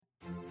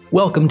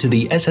Welcome to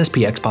the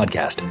SSPX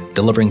podcast,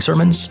 delivering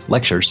sermons,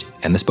 lectures,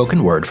 and the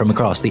spoken word from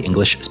across the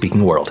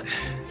English-speaking world.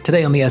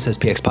 Today on the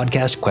SSPX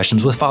podcast,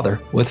 Questions with Father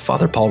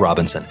Paul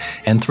Robinson,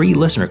 and 3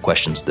 listener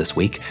questions this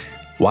week.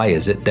 Why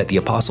is it that the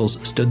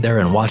apostles stood there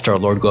and watched our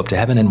Lord go up to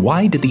heaven, and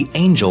why did the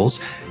angels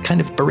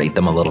kind of berate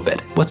them a little bit?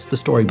 What's the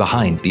story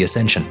behind the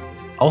ascension?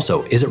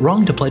 Also, is it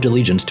wrong to pledge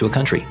allegiance to a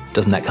country?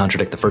 Doesn't that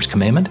contradict the first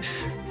commandment?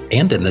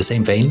 And in the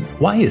same vein,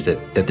 why is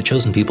it that the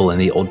chosen people in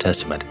the Old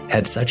Testament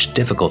had such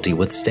difficulty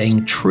with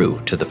staying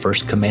true to the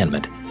first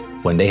commandment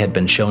when they had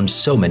been shown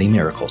so many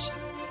miracles?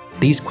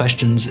 These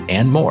questions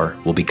and more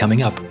will be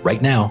coming up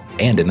right now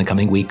and in the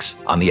coming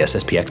weeks on the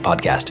SSPX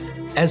podcast.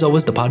 As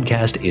always, the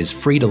podcast is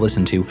free to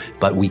listen to,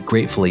 but we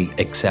gratefully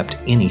accept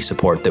any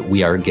support that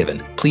we are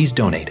given. Please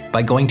donate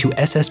by going to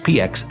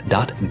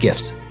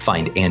sspx.gifts.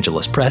 Find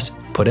Angelus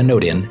Press, put a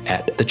note in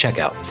at the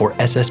checkout for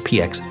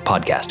SSPX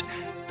podcast.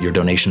 Your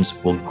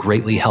donations will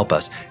greatly help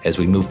us as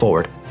we move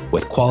forward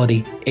with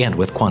quality and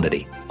with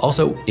quantity.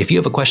 Also, if you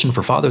have a question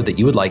for Father that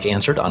you would like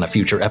answered on a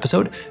future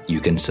episode,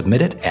 you can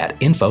submit it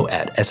at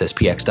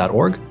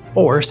info@sspx.org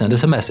or send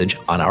us a message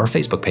on our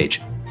Facebook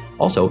page.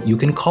 Also, you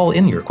can call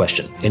in your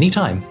question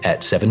anytime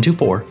at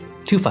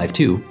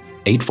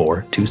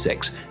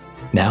 724-252-8426.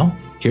 Now,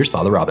 here's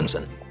Father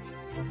Robinson.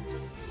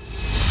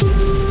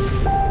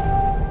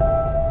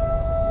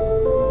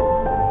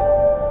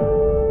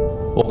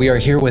 Well, we are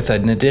here with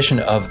an edition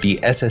of the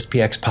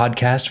SSPX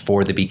podcast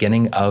for the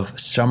beginning of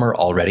summer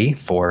already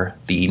for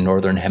the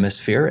Northern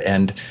Hemisphere,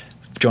 and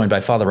joined by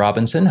Father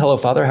Robinson. Hello,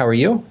 Father. How are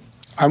you?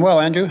 I'm well,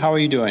 Andrew. How are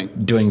you doing?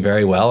 Doing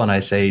very well, and I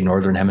say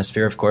Northern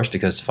Hemisphere, of course,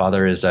 because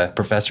Father is a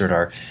professor at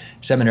our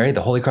seminary,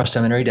 the Holy Cross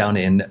Seminary down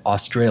in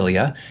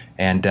Australia.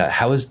 And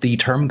how is the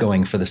term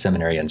going for the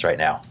seminarians right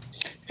now?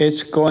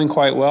 It's going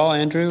quite well,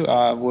 Andrew.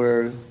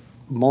 We're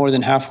more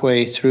than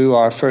halfway through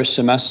our first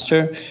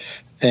semester.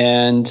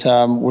 And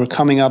we're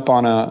coming up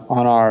on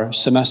our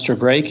semester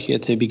break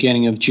at the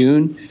beginning of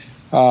June.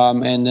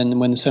 And then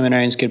when the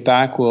seminarians get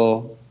back,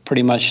 we'll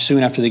pretty much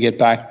soon after they get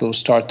back, we'll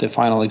start the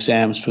final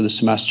exams for the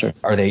semester.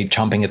 Are they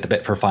chomping at the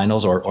bit for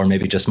finals or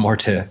maybe just more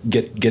to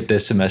get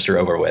this semester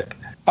over with?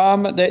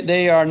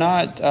 They are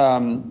not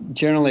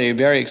generally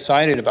very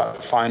excited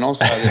about finals.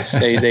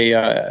 They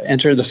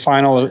enter the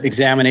final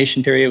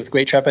examination period with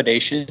great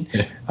trepidation,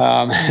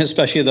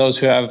 especially those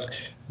who have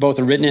both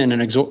a written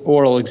and an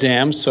oral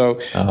exam. So,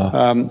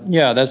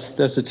 that's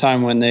the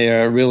time when they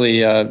are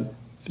really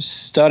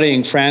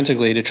studying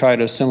frantically to try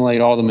to assimilate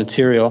all the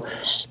material.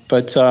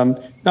 But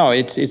no,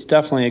 it's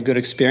definitely a good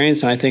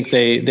experience, and I think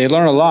they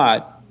learn a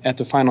lot at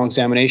the final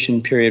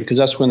examination period because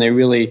that's when they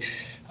really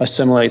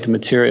assimilate the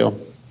material.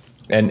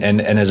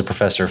 And as a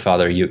professor,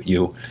 Father,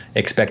 you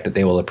expect that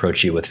they will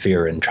approach you with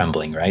fear and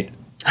trembling, right?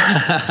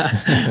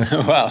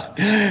 Well,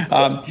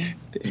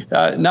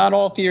 not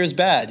all fear is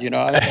bad,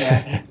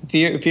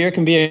 Fear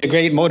can be a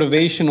great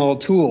motivational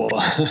tool.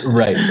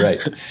 Right.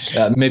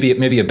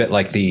 Maybe a bit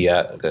like the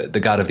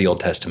God of the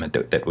Old Testament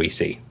that we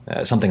see,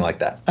 something like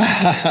that.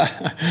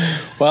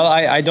 Well,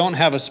 I don't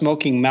have a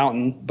smoking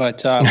mountain,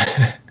 but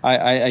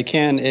I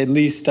can at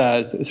least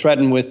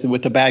threaten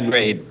with a bad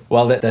grade.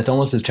 Well, that's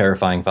almost as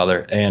terrifying,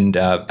 Father. And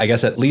I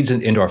guess that leads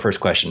into our first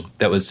question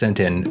that was sent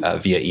in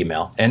via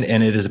email, and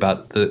it is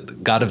about the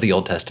God of the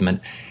Old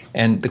Testament.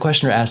 And the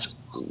questioner asks,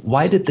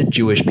 why did the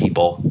Jewish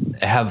people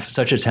have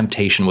such a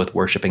temptation with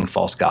worshiping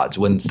false gods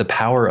when the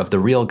power of the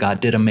real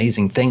God did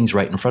amazing things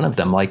right in front of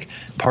them, like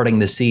parting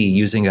the sea,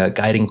 using a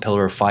guiding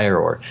pillar of fire,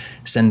 or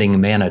sending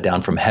manna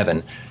down from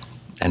heaven?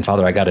 And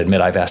Father, I got to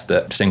admit, I've asked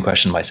the same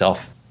question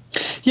myself.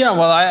 Yeah,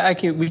 well,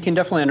 we can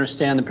definitely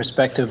understand the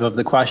perspective of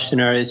the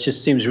questioner. It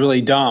just seems really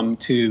dumb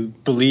to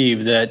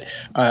believe that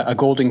a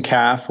golden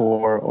calf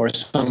or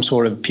some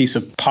sort of piece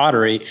of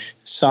pottery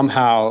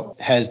somehow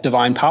has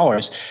divine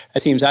powers.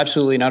 It seems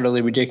absolutely and utterly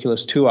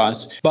ridiculous to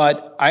us.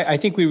 But I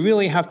think we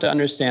really have to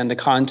understand the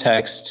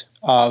context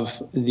of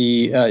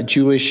the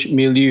Jewish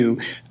milieu,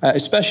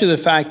 especially the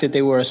fact that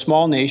they were a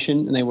small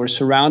nation and they were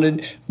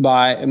surrounded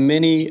by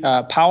many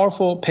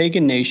powerful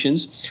pagan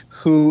nations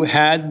who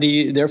had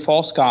their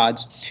false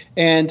gods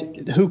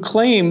and who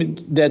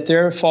claimed that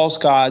their false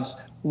gods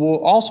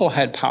also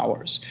had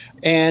powers.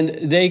 And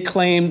they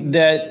claimed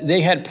that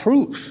they had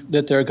proof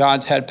that their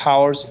gods had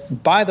powers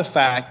by the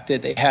fact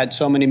that they had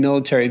so many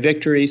military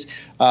victories,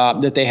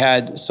 that they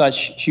had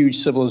such huge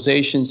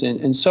civilizations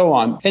and so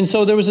on. And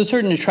so there was a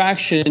certain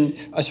attraction,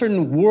 a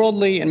certain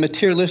worldly and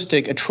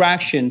materialistic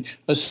attraction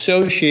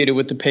associated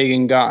with the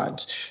pagan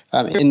gods,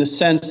 in the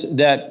sense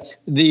that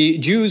the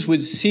Jews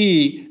would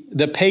see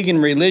the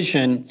pagan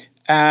religion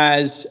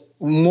as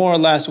more or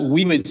less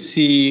we would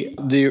see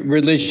the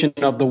religion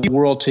of the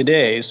world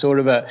today, sort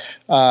of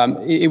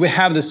it would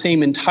have the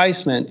same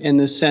enticement in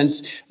the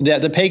sense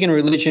that the pagan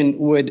religion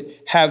would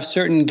have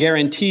certain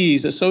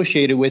guarantees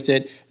associated with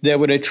it that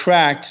would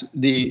attract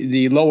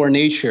the lower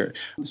nature.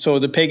 So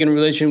the pagan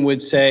religion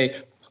would say,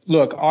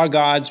 look, our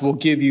gods will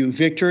give you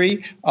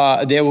victory,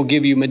 they will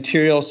give you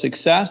material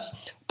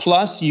success,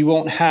 Plus, you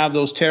won't have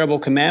those terrible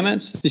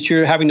commandments that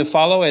you're having to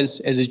follow as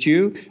a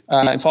Jew,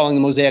 and following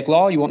the Mosaic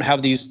Law. You won't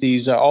have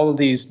these all of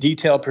these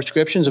detailed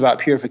prescriptions about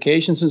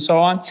purifications and so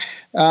on.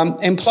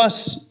 And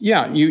plus,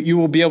 you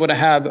will be able to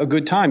have a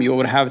good time. You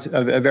will have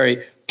a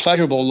very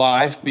pleasurable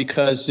life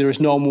because there's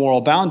no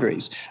moral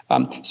boundaries.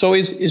 So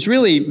it's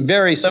really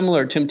very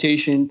similar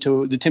temptation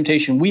to the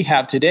temptation we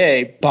have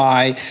today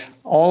by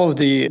all of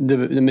the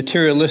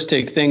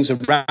materialistic things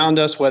around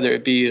us, whether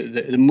it be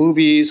the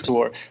movies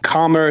or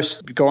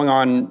commerce, going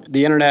on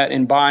the internet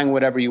and buying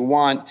whatever you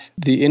want,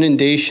 the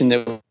inundation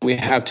that we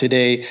have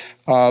today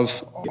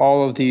of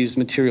all of these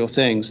material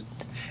things.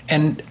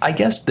 And I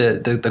guess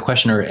the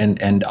questioner,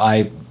 and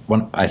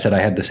when I said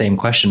I had the same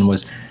question,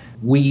 was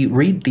we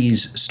read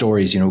these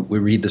stories, we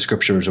read the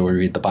scriptures or we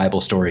read the Bible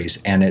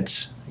stories, and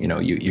it's,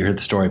 you hear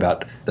the story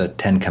about the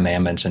 10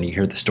 Commandments, and you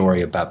hear the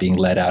story about being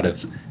led out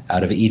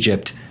of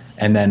Egypt,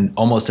 and then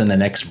almost in the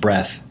next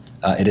breath,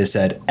 it is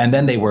said, and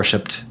then they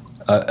worshipped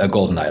a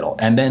golden idol,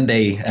 and then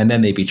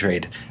they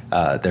betrayed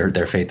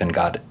their faith in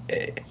God.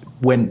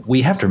 When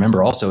we have to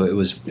remember also, it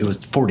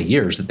was 40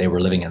 years that they were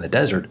living in the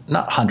desert,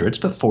 not hundreds,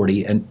 but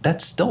 40, and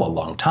that's still a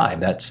long time.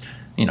 That's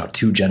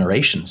 2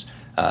 generations.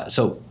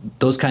 So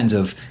those kinds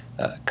of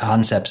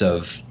concepts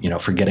of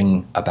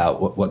forgetting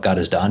about what God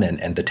has done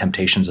and the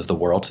temptations of the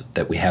world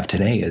that we have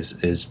today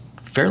is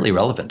fairly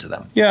relevant to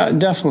them. Yeah,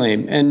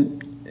 definitely.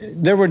 And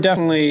there were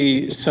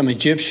definitely some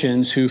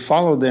Egyptians who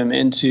followed them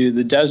into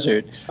the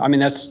desert. I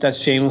mean,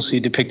 that's famously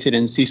depicted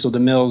in Cecil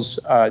DeMille's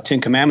 10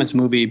 Commandments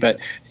movie, but,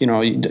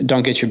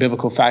 don't get your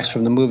biblical facts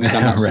from the movies.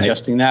 I'm not right.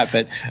 suggesting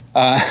that.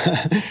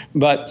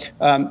 But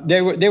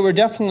there were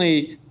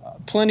definitely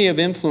plenty of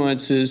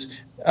influences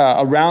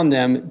around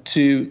them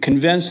to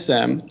convince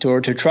them,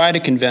 or to try to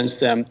convince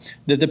them,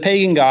 that the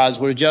pagan gods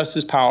were just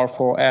as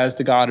powerful as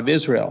the God of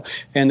Israel.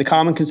 And the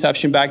common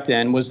conception back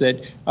then was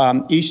that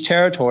each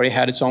territory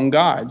had its own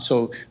god.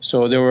 So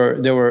there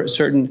were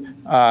certain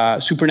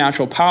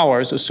supernatural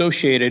powers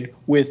associated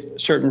with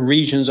certain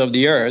regions of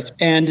the earth,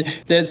 and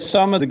that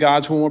some of the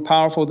gods were more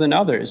powerful than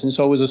others. And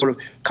so it was a sort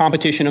of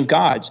competition of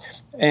gods.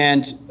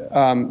 And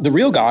the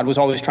real God was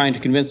always trying to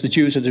convince the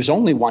Jews that there's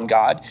only one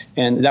God,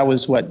 and that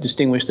was what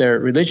distinguished their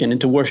religion,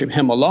 and to worship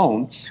him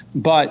alone.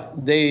 But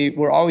they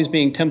were always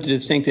being tempted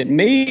to think that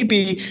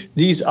maybe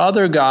these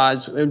other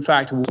gods, in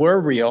fact, were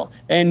real,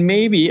 and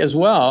maybe as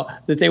well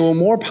that they were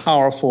more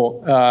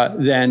powerful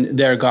than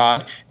their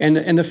God.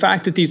 And the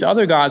fact that these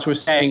other gods were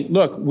saying,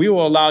 look, we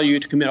will allow you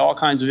to commit all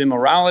kinds of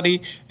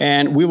immorality,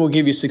 and we will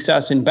give you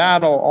success in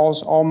battle,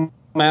 all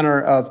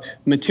manner of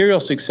material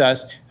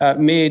success,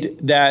 made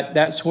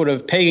that sort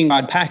of pagan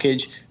god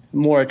package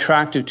more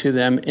attractive to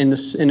them in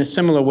a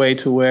similar way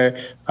to where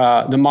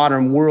the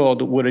modern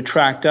world would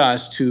attract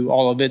us to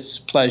all of its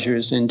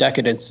pleasures and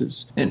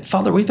decadences. And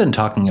Father, we've been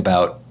talking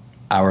about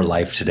our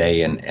life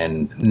today,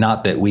 and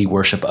not that we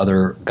worship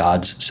other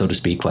gods, so to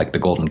speak, like the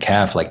golden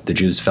calf, like the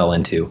Jews fell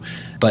into,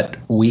 but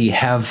we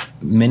have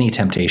many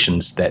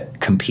temptations that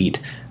compete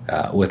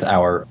with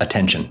our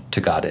attention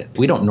to God.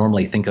 We don't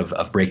normally think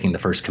of breaking the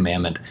first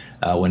commandment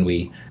when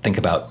we think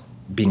about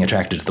being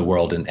attracted to the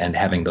world and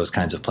having those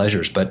kinds of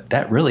pleasures, but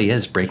that really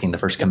is breaking the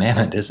first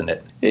commandment, isn't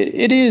it?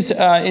 It is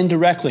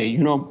indirectly.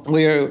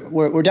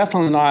 We're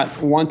definitely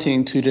not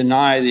wanting to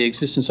deny the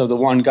existence of the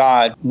one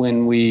God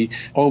when we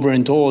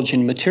overindulge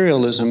in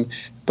materialism,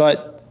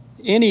 but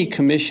any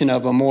commission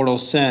of a mortal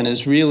sin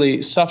is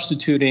really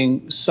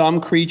substituting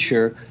some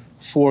creature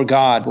for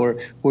God.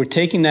 We're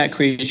taking that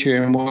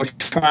creature and we're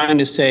trying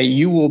to say,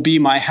 you will be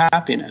my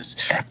happiness.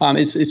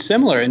 It's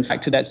similar, in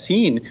fact, to that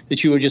scene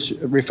that you were just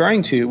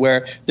referring to,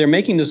 where they're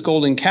making this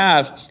golden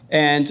calf,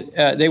 and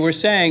they were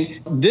saying,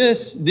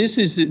 this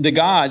is the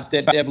gods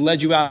that have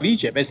led you out of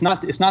Egypt. It's not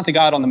the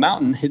God on the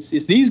mountain.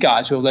 It's these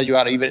gods who have led you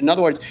out of Egypt. In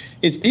other words,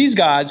 it's these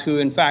gods who,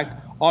 in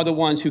fact, are the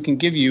ones who can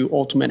give you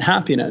ultimate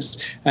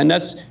happiness. And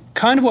that's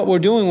kind of what we're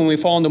doing when we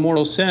fall into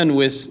mortal sin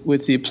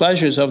with the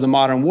pleasures of the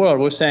modern world.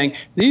 We're saying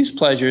these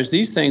pleasures,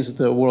 these things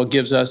that the world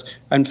gives us,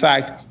 in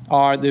fact,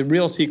 are the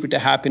real secret to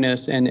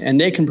happiness, and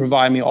they can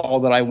provide me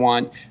all that I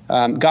want.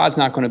 God's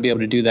not going to be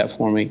able to do that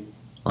for me.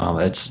 Well,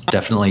 that's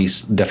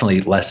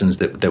definitely lessons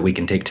that we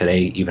can take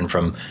today, even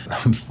from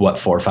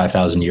 4,000 or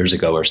 5,000 years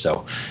ago or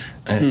so.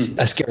 And it's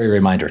a scary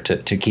reminder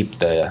to keep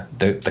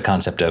the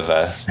concept of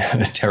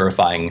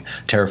terrifying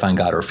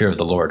God or fear of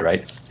the Lord,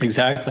 right?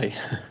 Exactly.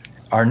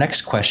 Our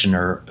next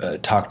questioner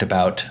talked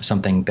about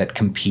something that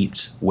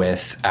competes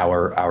with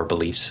our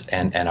beliefs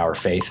and our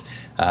faith,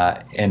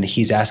 and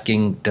he's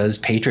asking, does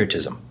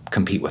patriotism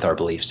compete with our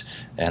beliefs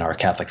and our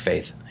Catholic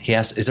faith? He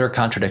asks, is there a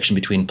contradiction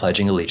between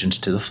pledging allegiance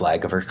to the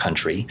flag of our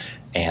country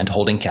and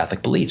holding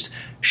Catholic beliefs?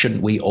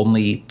 Shouldn't we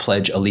only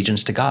pledge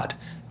allegiance to God?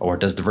 Or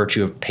does the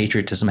virtue of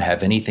patriotism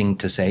have anything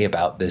to say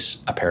about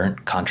this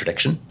apparent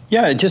contradiction?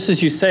 Yeah, just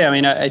as you say, I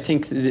mean, I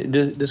think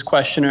this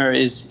questioner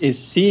is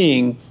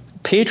seeing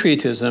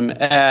patriotism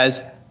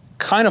as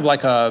kind of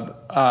like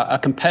a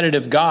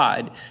competitive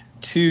god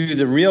to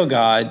the real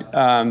God,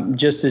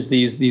 just as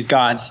these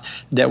gods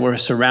that were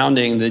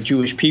surrounding the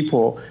Jewish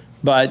people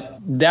but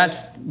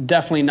that's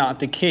definitely not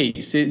the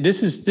case.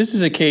 This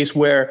is a case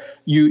where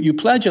you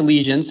pledge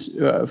allegiance,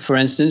 for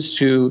instance,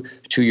 to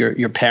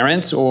your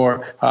parents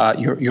or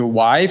your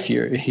wife,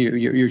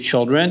 your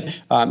children,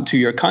 to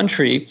your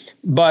country,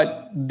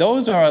 but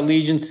those are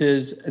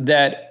allegiances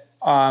that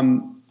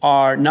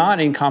are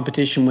not in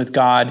competition with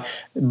God,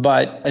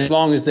 but as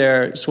long as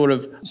they're sort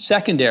of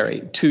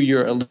secondary to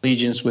your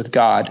allegiance with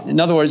God. In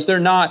other words, they're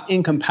not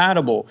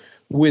incompatible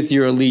with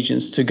your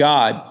allegiance to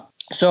God.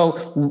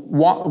 So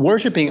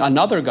worshiping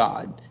another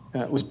God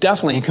was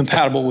definitely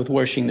incompatible with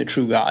worshiping the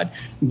true God.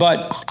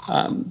 But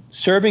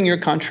serving your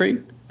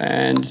country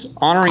and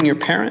honoring your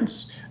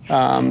parents,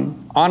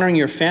 honoring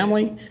your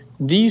family,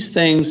 these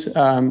things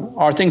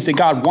are things that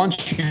God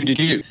wants you to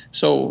do.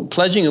 So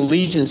pledging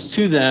allegiance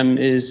to them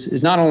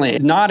is not only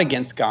not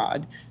against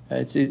God,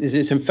 it's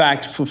in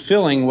fact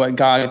fulfilling what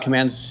God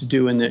commands us to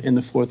do in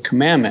the fourth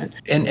commandment.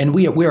 And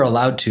we are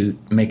allowed to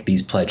make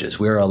these pledges.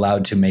 We are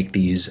allowed to make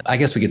these, I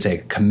guess we could say,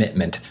 a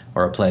commitment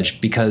or a pledge,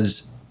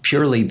 because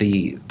purely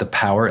the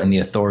power and the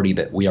authority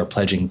that we are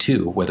pledging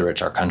to, whether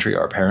it's our country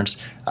or our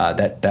parents,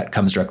 that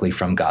comes directly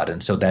from God.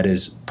 And so that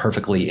is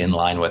perfectly in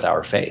line with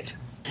our faith.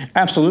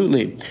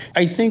 Absolutely.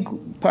 I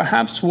think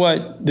perhaps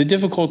what the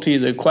difficulty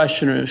the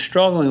questioner is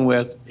struggling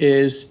with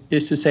is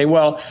to say,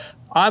 well,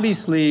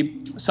 obviously,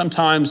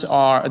 sometimes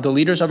the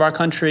leaders of our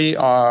country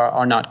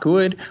are not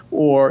good,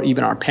 or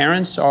even our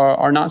parents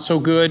are not so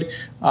good.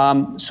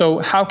 So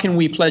how can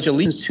we pledge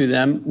allegiance to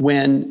them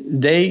when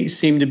they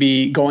seem to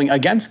be going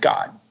against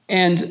God?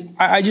 And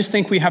I just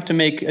think we have to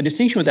make a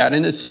distinction with that.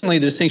 And it's certainly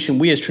the distinction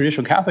we as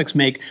traditional Catholics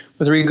make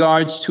with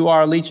regards to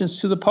our allegiance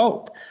to the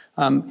Pope.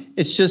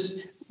 It's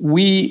just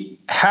we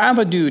have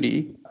a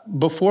duty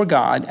before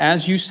God,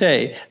 as you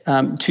say,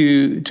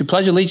 to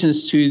pledge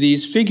allegiance to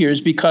these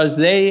figures because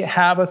they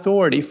have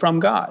authority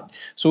from God.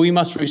 So we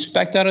must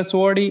respect that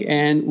authority,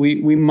 and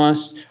we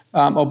must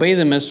obey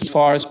them as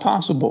far as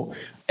possible,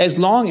 as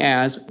long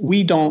as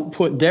we don't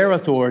put their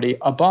authority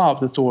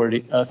above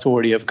the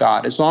authority of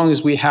God. As long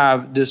as we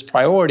have this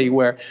priority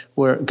where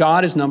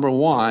God is number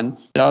one,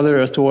 the other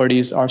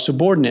authorities are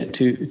subordinate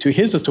to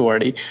his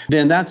authority,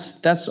 then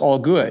that's all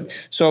good.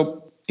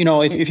 So,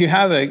 if you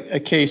have a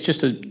case, just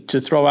to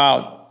throw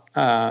out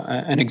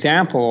an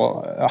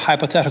example, a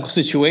hypothetical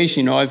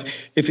situation,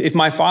 if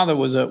my father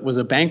was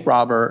a bank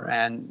robber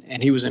and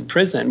he was in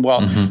prison,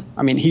 well,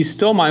 I mean, he's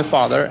still my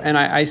father, and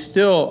I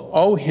still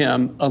owe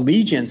him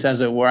allegiance,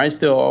 as it were. I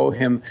still owe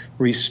him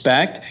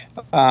respect,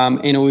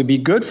 and it would be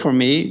good for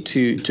me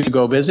to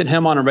go visit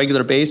him on a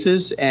regular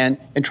basis and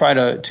try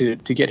to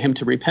get him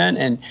to repent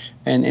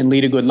and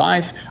lead a good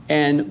life.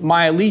 And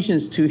my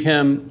allegiance to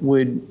him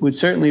would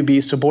certainly be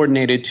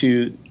subordinated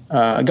to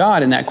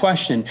God in that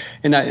question,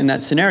 in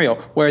that scenario.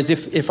 Whereas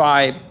if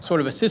I sort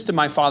of assisted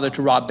my father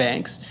to rob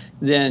banks,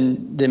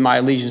 then my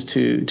allegiance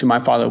to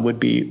my father would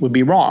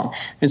be wrong.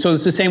 And so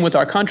it's the same with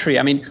our country.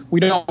 I mean, we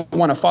don't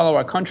want to follow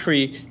our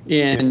country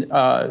in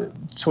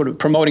sort of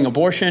promoting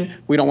abortion.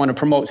 We don't want to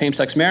promote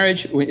same-sex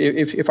marriage.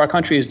 If our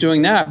country is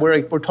doing that,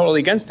 we're totally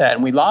against that,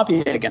 and we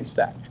lobby against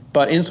that.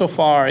 But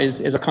insofar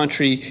as a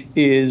country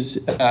is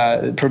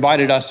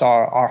provided us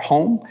our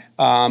home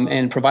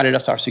and provided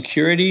us our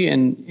security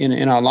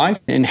in our life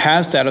and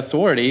has that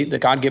authority, the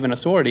God-given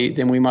authority,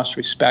 then we must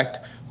respect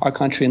our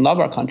country and love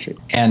our country.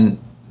 And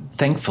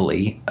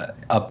thankfully,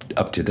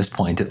 up to this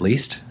point at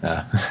least,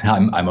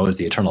 I'm always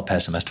the eternal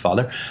pessimist,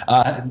 Father.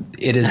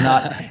 It is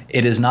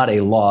not a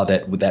law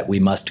that we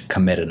must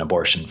commit an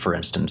abortion. For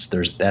instance,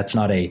 that's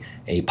not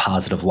a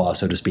positive law,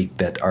 so to speak,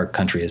 that our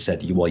country has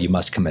said, well, you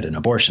must commit an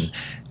abortion.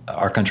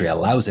 Our country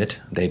allows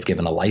it. They've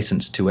given a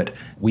license to it.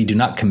 We do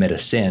not commit a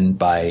sin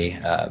by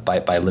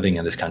living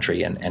in this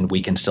country, and we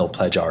can still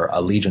pledge our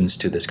allegiance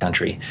to this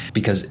country,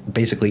 because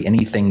basically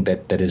anything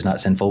that is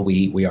not sinful,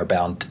 we are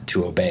bound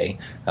to obey,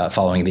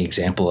 following the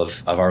example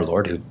of our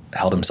Lord, who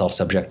held himself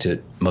subject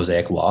to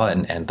Mosaic law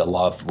and the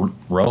law of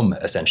Rome,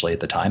 essentially, at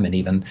the time, and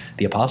even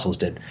the apostles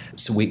did.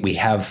 So we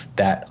have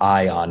that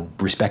eye on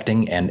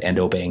respecting and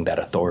obeying that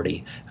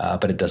authority,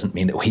 but it doesn't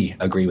mean that we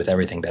agree with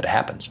everything that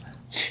happens.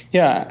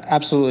 Yeah,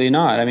 absolutely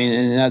not. I mean,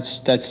 and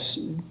that's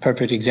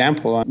perfect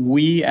example.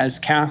 We as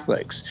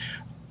Catholics,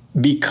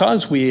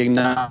 because we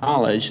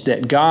acknowledge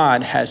that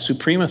God has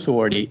supreme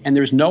authority and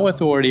there's no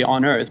authority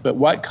on earth but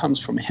what comes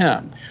from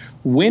him,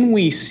 when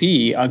we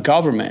see a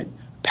government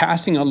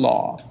passing a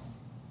law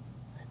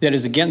that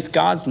is against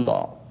God's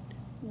law,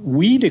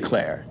 we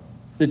declare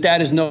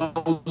that is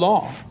no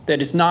law, that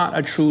is not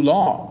a true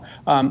law,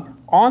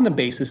 on the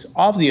basis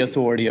of the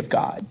authority of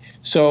God.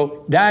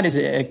 So that is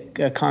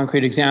a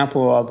concrete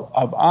example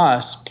of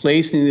us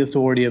placing the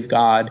authority of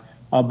God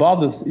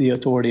above the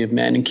authority of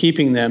men and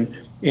keeping them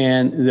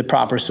in the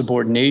proper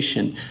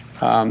subordination.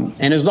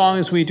 And as long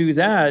as we do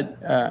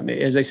that,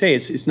 as I say,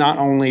 it's not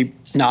only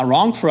not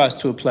wrong for us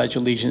to pledge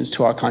allegiance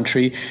to our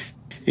country,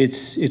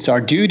 it's our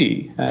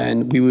duty,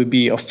 and we would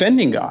be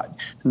offending God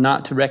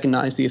not to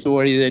recognize the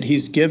authority that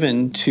he's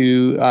given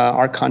to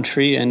our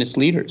country and its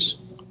leaders.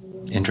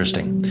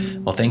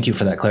 Interesting. Well, thank you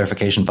for that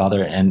clarification,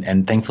 Father.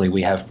 And thankfully,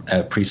 we have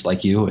a priest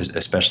like you,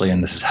 especially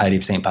in the Society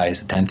of St.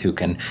 Pius X, who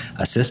can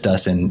assist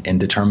us in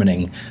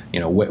determining,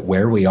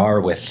 where we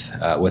are with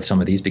some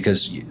of these.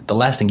 Because the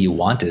last thing you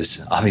want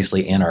is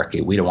obviously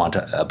anarchy. We don't want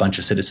a bunch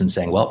of citizens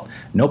saying, "Well,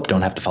 nope,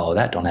 don't have to follow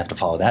that. Don't have to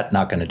follow that.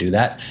 Not going to do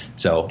that."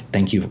 So,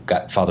 thank you,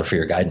 Father, for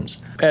your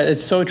guidance.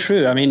 It's so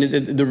true. I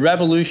mean, the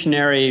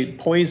revolutionary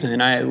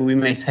poison, we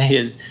may say,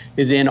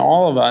 is in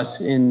all of us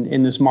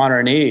in this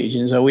modern age,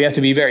 and so we have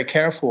to be very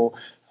careful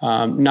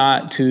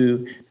not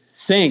to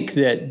think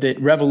that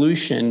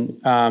revolution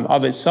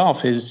of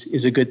itself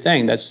is a good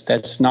thing.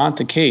 That's not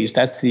the case.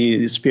 That's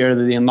the spirit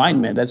of the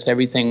Enlightenment. That's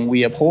everything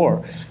we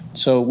abhor.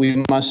 So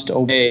we must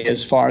obey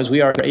as far as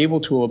we are able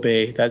to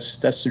obey. That's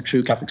the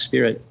true Catholic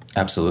spirit.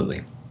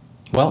 Absolutely.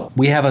 Well,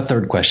 we have a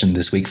third question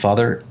this week,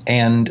 Father,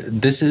 and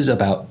this is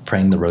about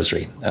praying the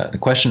Rosary. The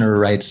questioner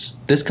writes,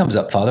 "This comes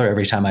up, Father,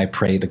 every time I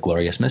pray the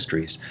glorious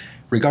mysteries.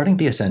 Regarding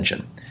the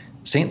Ascension,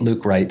 St.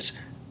 Luke writes,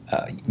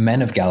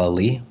 'Men of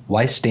Galilee,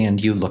 why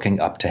stand you looking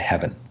up to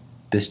heaven?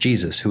 This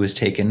Jesus who is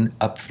taken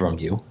up from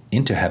you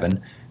into heaven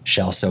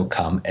shall so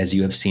come as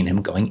you have seen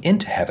him going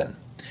into heaven.'"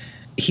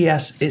 He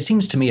asks, "It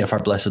seems to me if our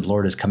blessed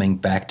Lord is coming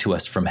back to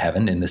us from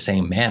heaven in the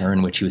same manner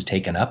in which he was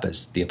taken up,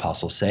 as the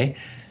apostles say,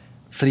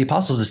 for the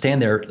apostles to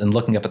stand there and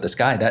looking up at the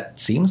sky, that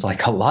seems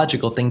like a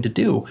logical thing to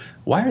do.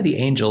 Why are the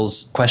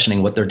angels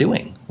questioning what they're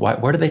doing?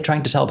 What are they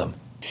trying to tell them?"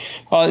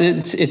 Well,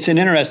 it's an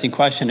interesting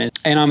question,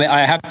 and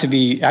I have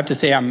to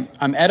say I'm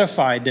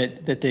edified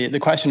that the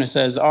questioner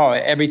says, "Oh,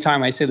 every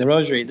time I say the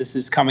Rosary, this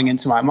is coming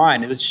into my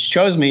mind." It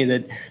shows me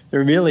that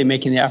they're really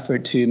making the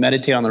effort to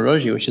meditate on the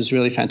Rosary, which is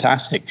really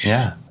fantastic.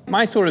 Yeah.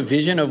 My sort of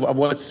vision of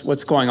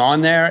what's going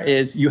on there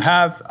is you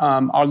have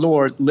our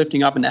Lord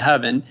lifting up into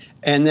heaven,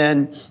 and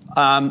then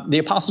the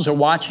apostles are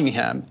watching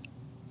him,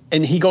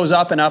 and he goes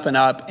up and up and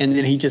up, and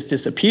then he just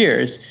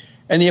disappears,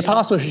 and the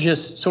apostles are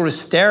just sort of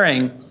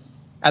staring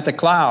at the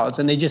clouds,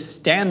 and they just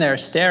stand there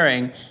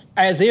staring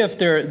as if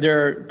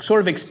they're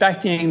sort of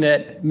expecting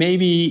that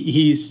maybe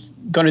he's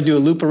going to do a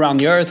loop around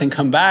the earth and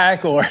come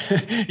back, or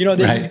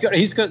that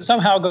he's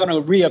somehow going to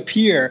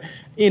reappear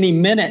any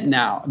minute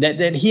now,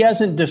 that he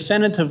hasn't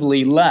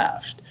definitively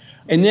left.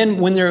 And then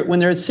when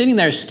they're sitting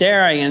there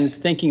staring and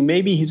thinking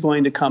maybe he's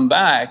going to come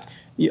back,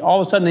 all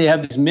of a sudden they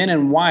have these men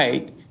in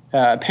white,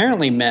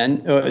 apparently men,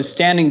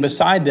 standing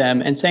beside them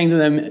and saying to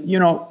them,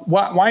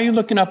 why are you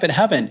looking up at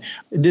heaven?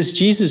 This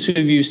Jesus who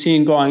you've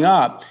seen going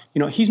up,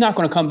 he's not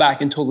going to come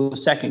back until the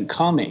second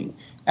coming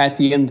at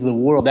the end of the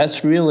world.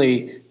 That's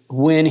really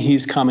when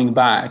he's coming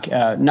back,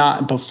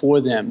 not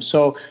before them.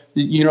 So,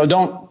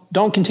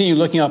 don't continue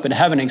looking up at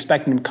heaven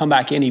expecting him to come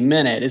back any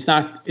minute. It's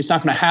not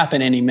going to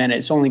happen any minute.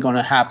 It's only going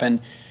to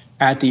happen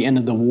at the end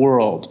of the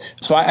world.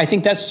 So I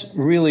think that's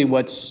really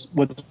what's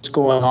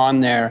going on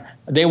there.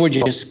 They were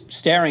just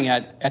staring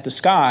at the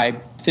sky,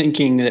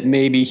 thinking that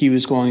maybe he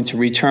was going to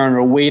return,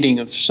 or waiting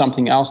for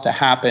something else to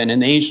happen.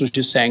 And the angel was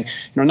just saying,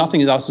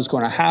 nothing else is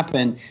going to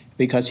happen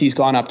because he's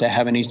gone up to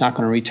heaven. He's not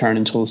going to return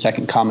until the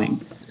second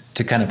coming.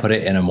 To kind of put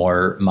it in a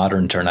more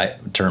modern term,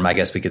 I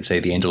guess we could say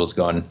the angel is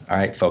going, "All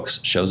right, folks,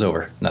 show's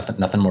over.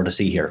 Nothing more to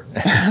see here."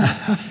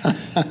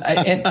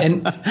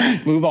 and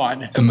move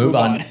on. Move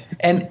on.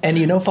 And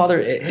Father,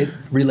 it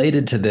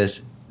related to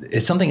this,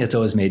 it's something that's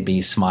always made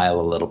me smile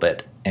a little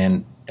bit.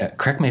 And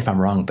correct me if I'm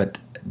wrong, but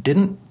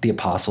didn't the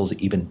apostles,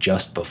 even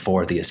just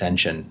before the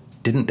Ascension,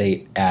 didn't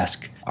they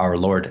ask our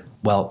Lord,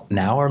 "Well,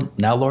 now,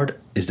 Lord,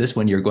 is this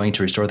when you're going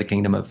to restore the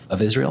kingdom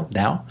of Israel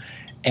now?"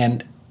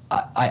 And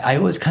I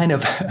always kind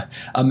of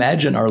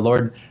imagine our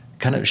Lord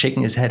kind of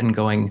shaking his head and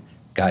going,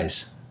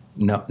 "Guys,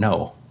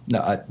 no,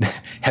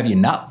 have you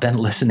not been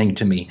listening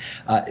to me?"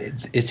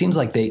 It seems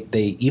like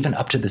they even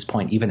up to this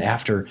point, even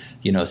after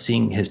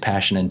seeing his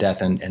passion and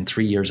death and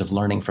 3 years of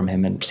learning from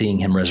him and seeing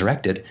him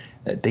resurrected,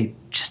 they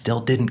still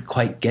didn't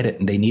quite get it,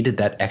 and they needed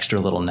that extra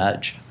little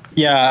nudge.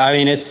 Yeah, I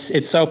mean,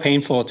 it's so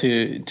painful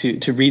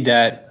to read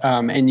that,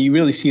 and you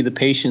really see the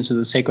patience of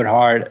the Sacred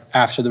Heart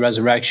after the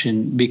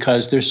resurrection,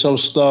 because they're so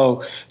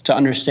slow to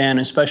understand,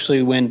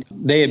 especially when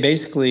they had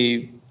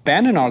basically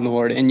abandoned our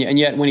Lord, and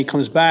yet when he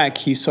comes back,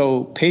 he's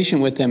so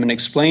patient with them and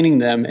explaining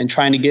them and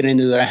trying to get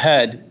into their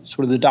head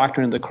sort of the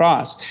doctrine of the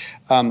cross.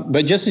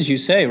 But just as you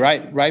say,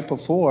 right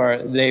before,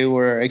 they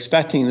were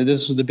expecting that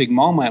this was the big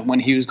moment when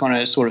he was going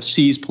to sort of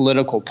seize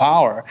political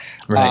power,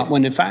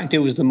 when in fact it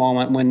was the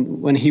moment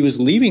when he was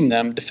leaving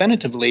them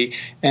definitively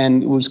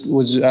and was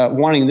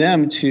wanting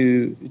them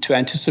to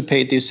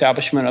anticipate the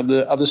establishment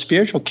of the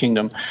spiritual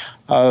kingdom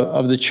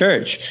of the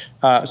church.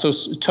 So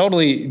it's a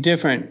totally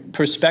different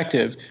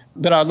perspective.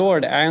 But our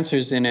Lord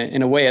answers in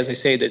a way, as I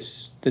say,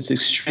 that's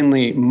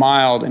extremely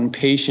mild and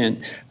patient,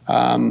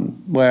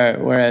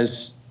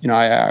 whereas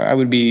I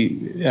would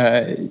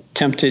be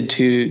tempted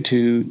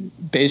to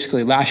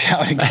basically lash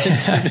out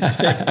against him and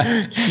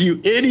say, "You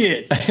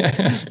idiots!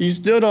 You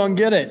still don't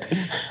get it."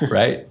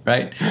 Right.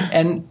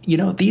 And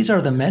these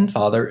are the men,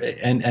 Father,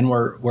 and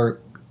we're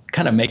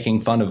kind of making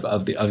fun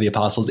of the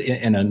apostles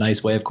in a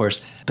nice way, of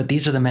course. But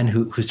these are the men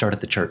who started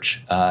the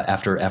church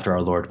after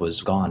our Lord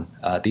was gone.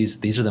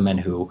 These are the men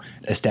who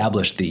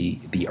established the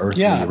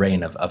earthly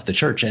reign of the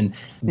church, and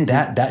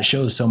that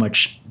shows so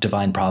much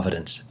divine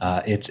providence.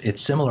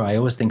 It's similar. I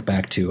always think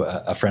back to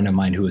a friend of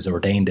mine who was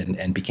ordained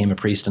and became a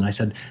priest, and I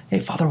said, "Hey,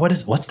 Father,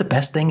 what's the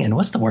best thing and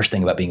what's the worst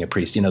thing about being a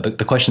priest?"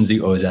 The questions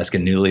you always ask a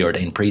newly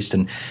ordained priest,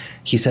 and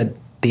he said,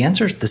 the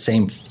answer is the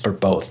same for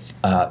both.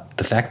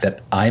 The fact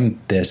that I'm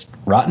this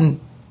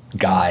rotten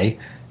guy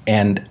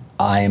and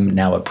I'm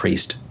now a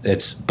priest.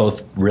 It's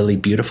both really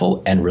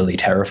beautiful and really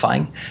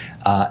terrifying.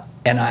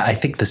 And I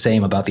think the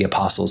same about the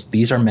apostles.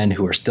 These are men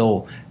who are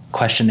still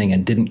questioning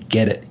and didn't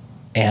get it.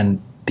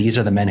 And these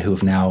are the men who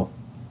have now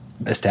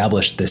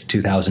established this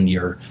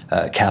 2,000-year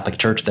Catholic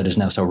Church that is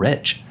now so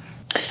rich.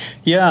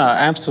 Yeah,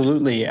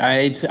 absolutely.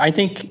 I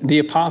think the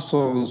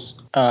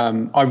apostles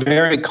are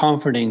very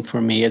comforting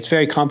for me. It's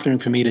very comforting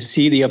for me to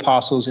see the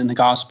apostles in the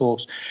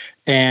Gospels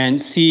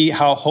and see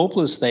how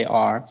hopeless they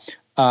are.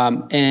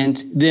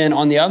 And then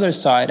on the other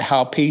side,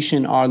 how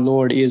patient our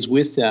Lord is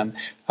with them.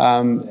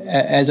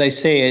 As I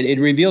say, it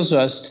reveals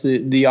us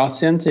the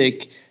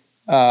authentic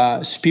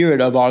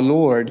spirit of our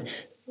Lord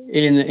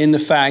in the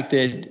fact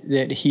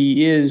that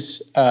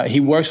he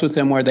works with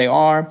them where they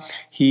are.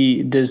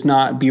 He does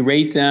not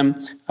berate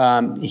them.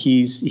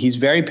 He's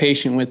very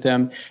patient with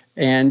them.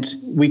 And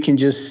we can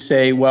just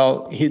say,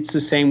 well, it's the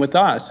same with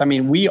us. I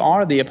mean, we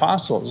are the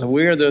apostles.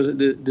 We're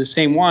the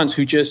same ones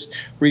who just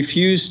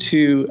refuse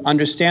to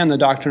understand the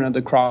doctrine of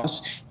the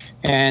cross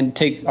and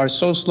are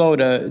so slow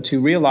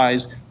to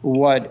realize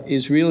what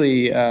is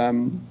really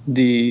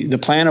the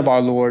plan of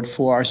our Lord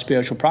for our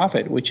spiritual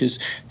profit, which is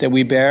that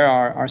we bear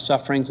our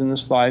sufferings in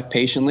this life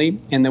patiently,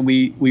 and that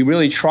we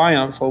really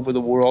triumph over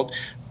the world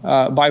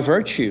by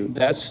virtue.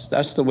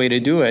 That's the way to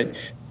do it.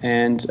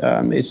 And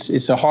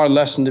it's a hard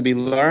lesson to be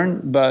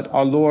learned, but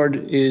our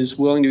Lord is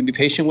willing to be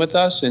patient with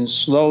us and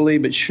slowly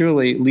but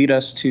surely lead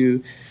us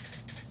to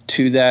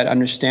that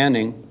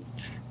understanding.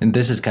 And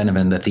this is kind of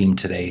in the theme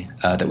today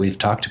that we've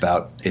talked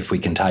about, if we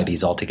can tie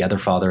these all together,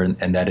 Father,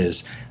 and that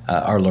is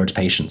our Lord's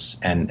patience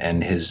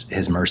and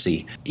his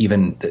mercy.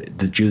 Even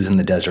the Jews in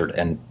the desert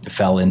and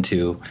fell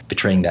into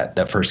betraying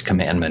that first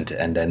commandment,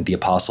 and then the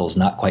apostles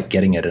not quite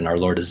getting it, and our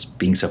Lord is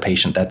being so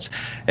patient.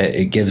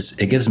 It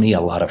gives me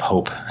a lot of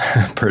hope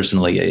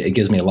personally. It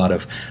gives me a lot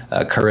of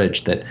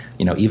courage that,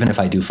 even if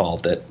I do fall,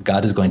 that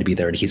God is going to be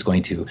there and he's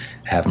going to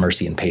have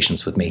mercy and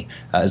patience with me,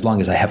 as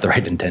long as I have the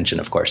right intention,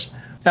 of course.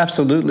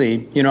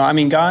 Absolutely.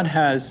 God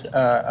has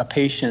a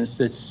patience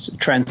that's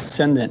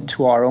transcendent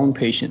to our own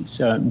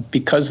patience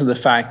because of the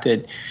fact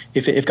that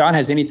if God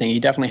has anything, he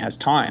definitely has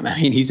time.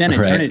 He's in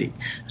eternity.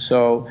 Right.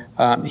 So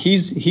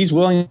he's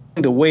willing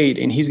to wait,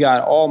 and he's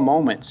got all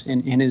moments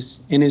in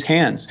his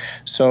hands.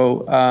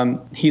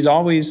 So he's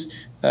always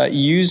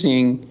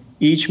using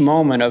each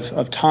moment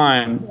of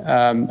time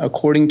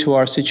according to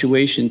our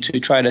situation to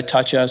try to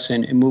touch us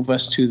and move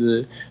us to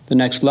the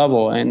next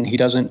level. And he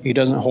doesn't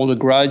hold a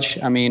grudge.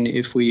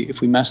 If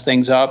we mess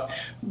things up,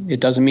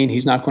 it doesn't mean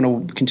he's not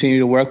going to continue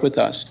to work with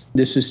us.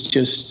 This is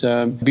just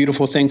a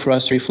beautiful thing for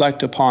us to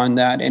reflect upon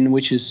that, and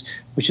which is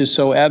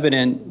so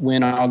evident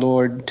when our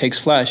Lord takes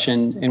flesh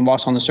and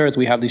walks on this earth.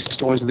 We have these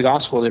stories of the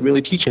gospel that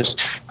really teach us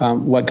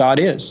what God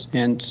is.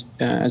 And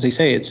as they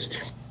say, it's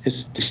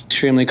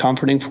extremely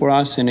comforting for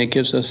us, and it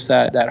gives us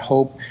that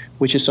hope,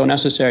 which is so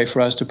necessary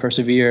for us to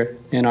persevere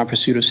in our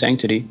pursuit of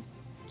sanctity.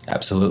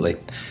 Absolutely.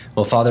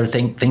 Well, Father,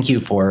 thank you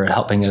for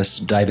helping us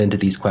dive into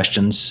these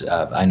questions.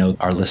 I know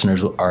our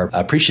listeners are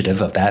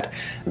appreciative of that.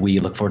 We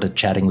look forward to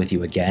chatting with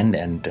you again,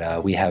 and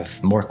we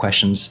have more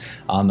questions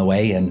on the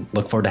way, and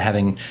look forward to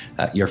having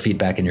your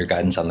feedback and your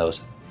guidance on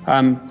those.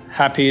 I'm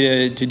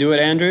happy to do it,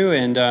 Andrew,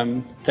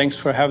 and thanks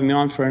for having me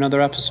on for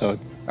another episode.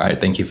 All right.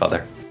 Thank you,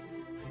 Father.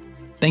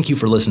 Thank you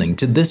for listening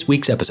to this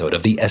week's episode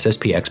of the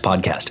SSPX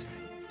podcast.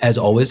 As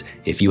always,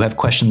 if you have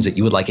questions that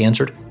you would like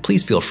answered,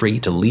 please feel free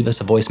to leave us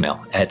a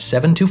voicemail at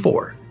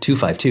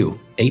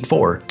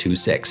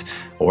 724-252-8426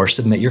 or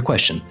submit your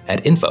question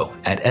at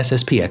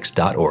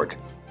info@sspx.org.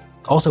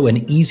 Also,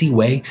 an easy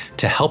way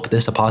to help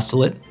this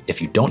apostolate,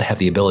 if you don't have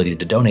the ability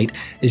to donate,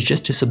 is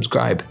just to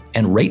subscribe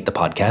and rate the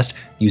podcast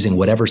using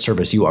whatever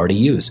service you already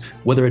use,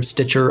 whether it's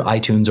Stitcher,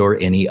 iTunes, or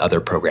any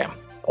other program.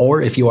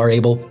 Or if you are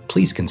able,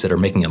 please consider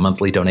making a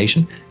monthly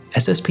donation.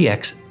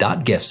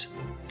 sspx.gifts.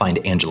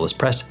 Find Angelus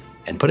Press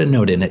and put a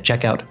note in at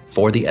checkout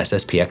for the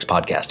SSPX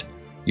podcast.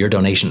 Your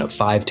donation of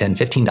 $5, $10,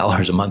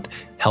 $15 a month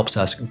helps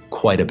us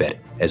quite a bit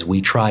as we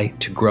try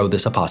to grow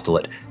this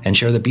apostolate and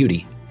share the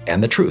beauty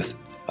and the truth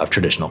of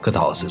traditional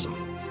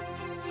Catholicism.